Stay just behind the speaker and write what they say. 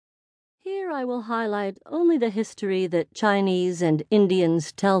Here I will highlight only the history that Chinese and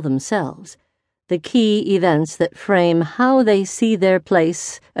Indians tell themselves, the key events that frame how they see their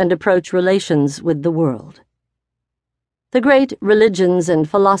place and approach relations with the world. The great religions and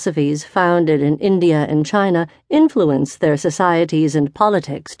philosophies founded in India and China influence their societies and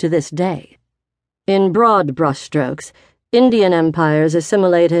politics to this day. In broad brushstrokes, Indian empires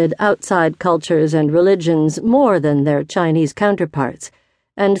assimilated outside cultures and religions more than their Chinese counterparts,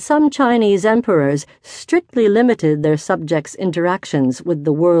 and some Chinese emperors strictly limited their subjects' interactions with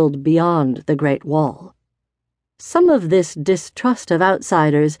the world beyond the Great Wall. Some of this distrust of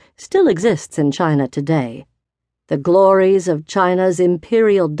outsiders still exists in China today. The glories of China's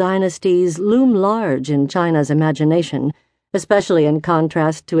imperial dynasties loom large in China's imagination, especially in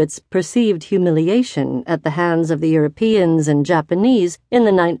contrast to its perceived humiliation at the hands of the Europeans and Japanese in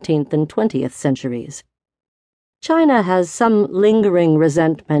the 19th and 20th centuries. China has some lingering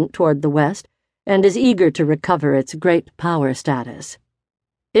resentment toward the West and is eager to recover its great power status.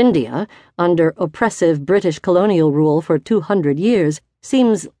 India, under oppressive British colonial rule for 200 years,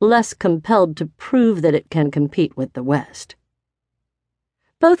 seems less compelled to prove that it can compete with the West.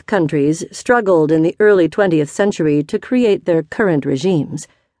 Both countries struggled in the early 20th century to create their current regimes,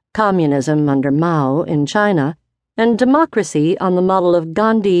 communism under Mao in China, and democracy on the model of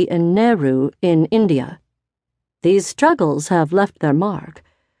Gandhi and Nehru in India. These struggles have left their mark.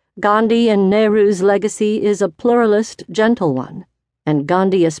 Gandhi and Nehru's legacy is a pluralist, gentle one, and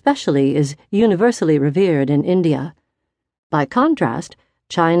Gandhi especially is universally revered in India. By contrast,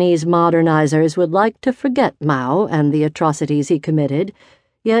 Chinese modernizers would like to forget Mao and the atrocities he committed,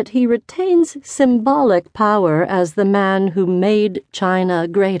 yet he retains symbolic power as the man who made China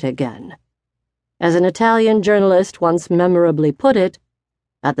great again. As an Italian journalist once memorably put it,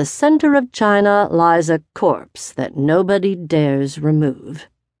 "At the center of China lies a corpse that nobody dares remove."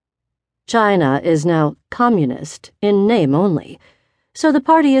 China is now communist in name only, so the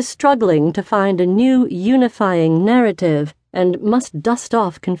party is struggling to find a new unifying narrative and must dust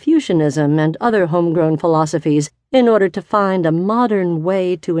off Confucianism and other homegrown philosophies in order to find a modern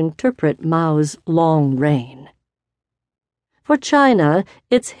way to interpret Mao's long reign. For China,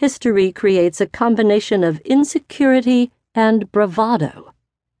 its history creates a combination of insecurity and bravado.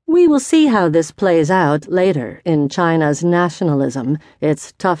 We will see how this plays out later in China's nationalism,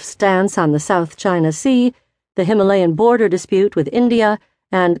 its tough stance on the South China Sea, the Himalayan border dispute with India,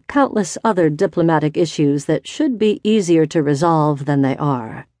 and countless other diplomatic issues that should be easier to resolve than they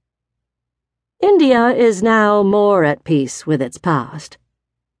are. India is now more at peace with its past.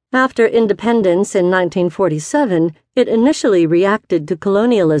 After independence in 1947, it initially reacted to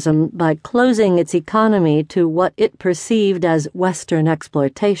colonialism by closing its economy to what it perceived as Western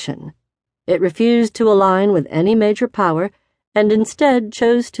exploitation. It refused to align with any major power and instead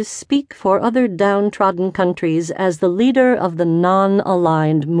chose to speak for other downtrodden countries as the leader of the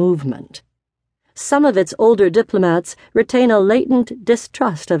non-aligned movement. Some of its older diplomats retain a latent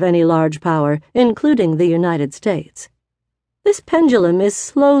distrust of any large power, including the United States. This pendulum is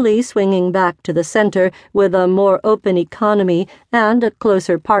slowly swinging back to the center with a more open economy and a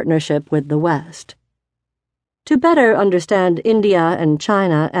closer partnership with the West. To better understand India and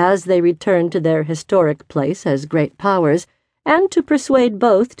China as they return to their historic place as great powers, and to persuade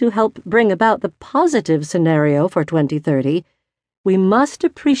both to help bring about the positive scenario for 2030, we must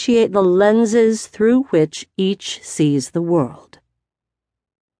appreciate the lenses through which each sees the world.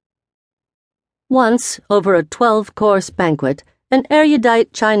 Once, over a 12-course banquet, an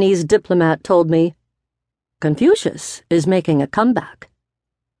erudite Chinese diplomat told me, "Confucius is making a comeback."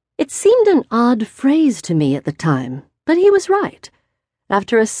 It seemed an odd phrase to me at the time, but he was right.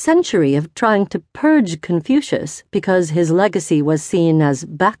 After a century of trying to purge Confucius because his legacy was seen as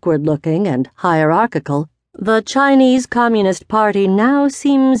backward-looking and hierarchical, the Chinese Communist Party now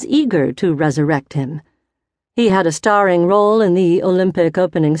seems eager to resurrect him. He had a starring role in the Olympic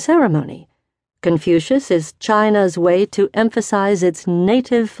opening ceremony. Confucius is China's way to emphasize its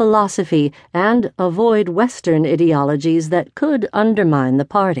native philosophy and avoid Western ideologies that could undermine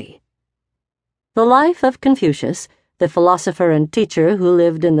the party. The life of Confucius, the philosopher and teacher who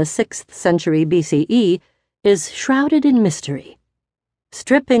lived in the 6th century BCE, is shrouded in mystery.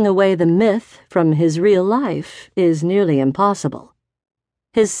 Stripping away the myth from his real life is nearly impossible.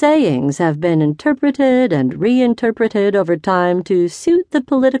 His sayings have been interpreted and reinterpreted over time to suit the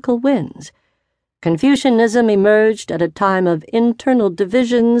political winds. Confucianism emerged at a time of internal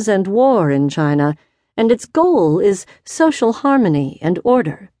divisions and war in China, and its goal is social harmony and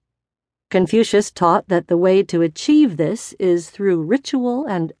order. Confucius taught that the way to achieve this is through ritual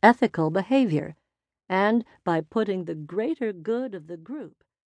and ethical behavior, and by putting the greater good of the group